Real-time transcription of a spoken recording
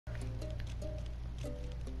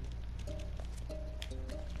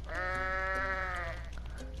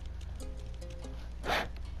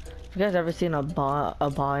You guys ever seen a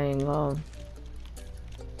buying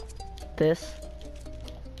this?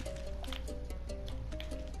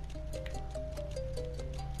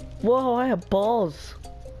 Whoa, I have balls.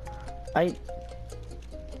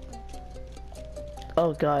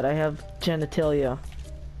 Oh god, I have genitalia.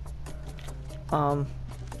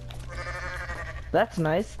 That's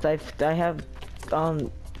nice. I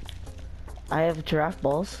have giraffe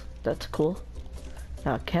balls. That's cool.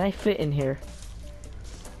 Now, can I fit in here?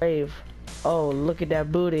 Brave. Oh, look at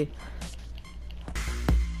that booty.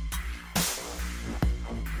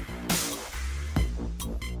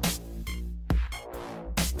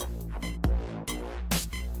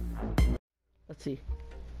 Let's see.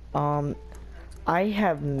 I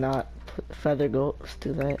have not put feather goats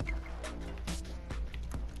to that.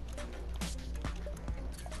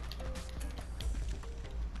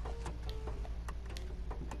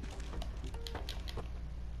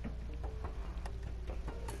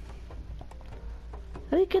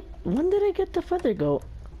 When did I get the feather goat?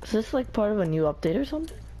 Is this like part of a new update or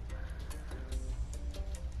something?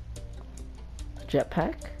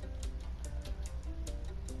 Jetpack.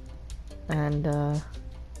 And let's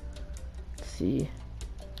see,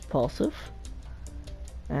 impulsive.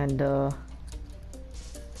 And there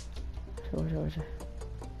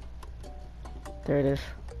it is.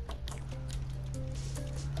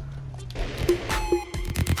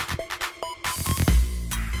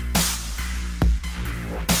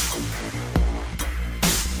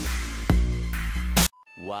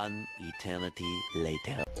 One eternity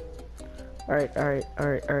later. Alright.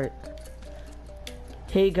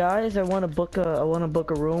 Hey guys, I wanna book a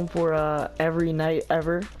room for every night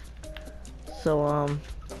ever. So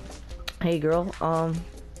hey girl,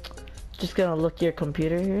 just gonna look your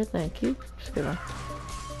computer here, thank you. Just gonna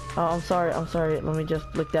I'm sorry, let me just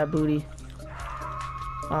lick that booty.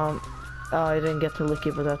 Oh, I didn't get to lick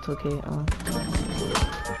it, but that's okay.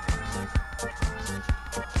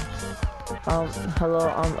 Hello,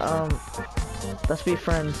 let's be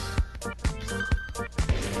friends.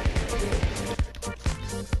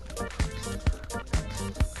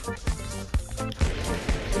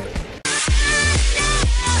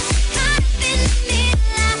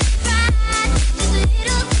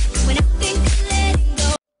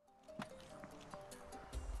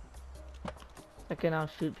 I can now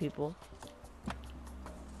shoot people.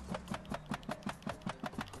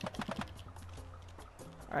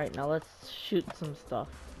 Alright, now let's shoot some stuff.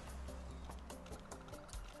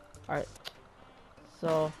 Alright.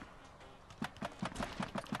 So. Is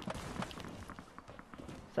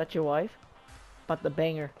that your wife? About the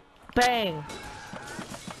banger. Bang!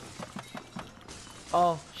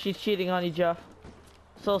 Oh, she's cheating on you, Jeff.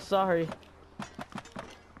 So sorry.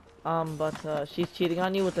 But she's cheating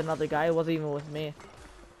on you with another guy. It wasn't even with me.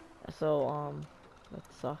 So, that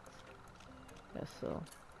sucks. Yeah, so.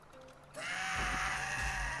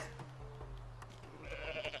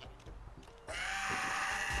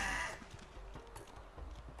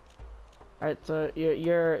 Alright, so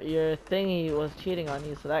your thingy was cheating on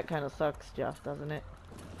you, so that kind of sucks, Jeff, doesn't it?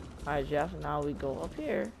 Alright, Jeff, now we go up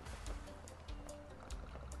here.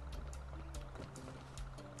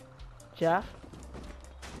 Jeff?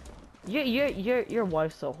 Your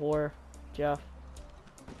wife's a whore, Jeff.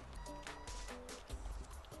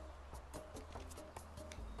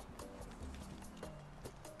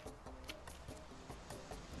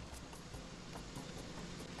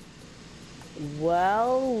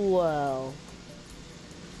 Well.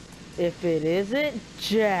 If it isn't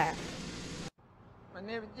Jeff. My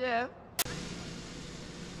name is Jeff.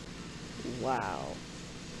 Wow.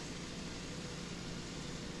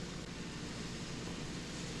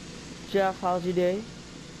 Jeff, how's your day?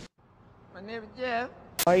 My name is Jeff.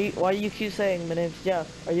 Why do you keep saying my name's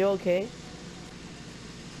Jeff? Are you okay?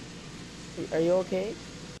 Are you okay?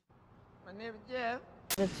 My name is Jeff.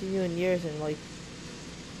 I haven't seen you in years and like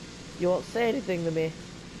you won't say anything to me.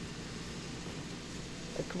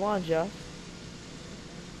 Like, come on, Jeff.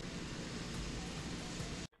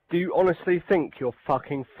 Do you honestly think you're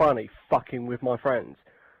fucking funny fucking with my friends?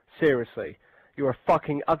 Seriously. You're a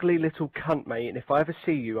fucking ugly little cunt, mate, and if I ever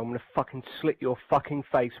see you, I'm gonna fucking slit your fucking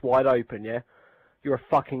face wide open, yeah? You're a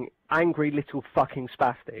fucking angry little fucking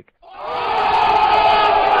spastic.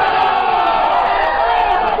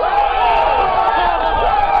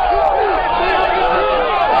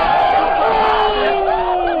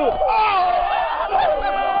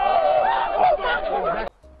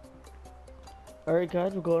 Alright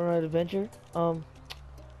guys, we're going on an adventure.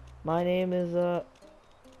 My name is,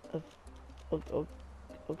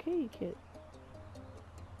 okay, kid.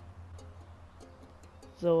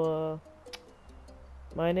 So,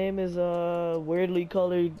 My name is weirdly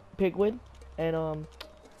colored pigwin, and I'm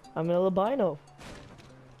an albino.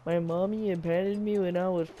 My mommy abandoned me when I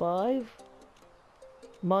was 5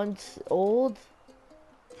 months old,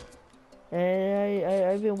 and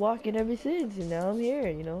I've been walking ever since, and now I'm here,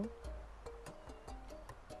 you know.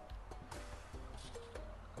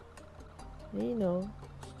 You know.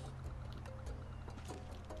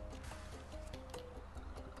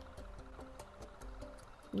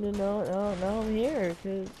 Now I'm here,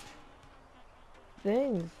 cause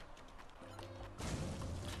things.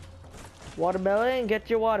 Watermelon, get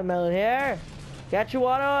your watermelon here. Get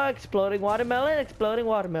your exploding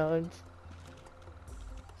watermelons.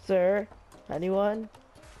 Sir, anyone?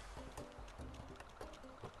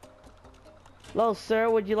 Hello, sir,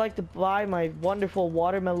 would you like to buy my wonderful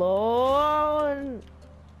watermelon?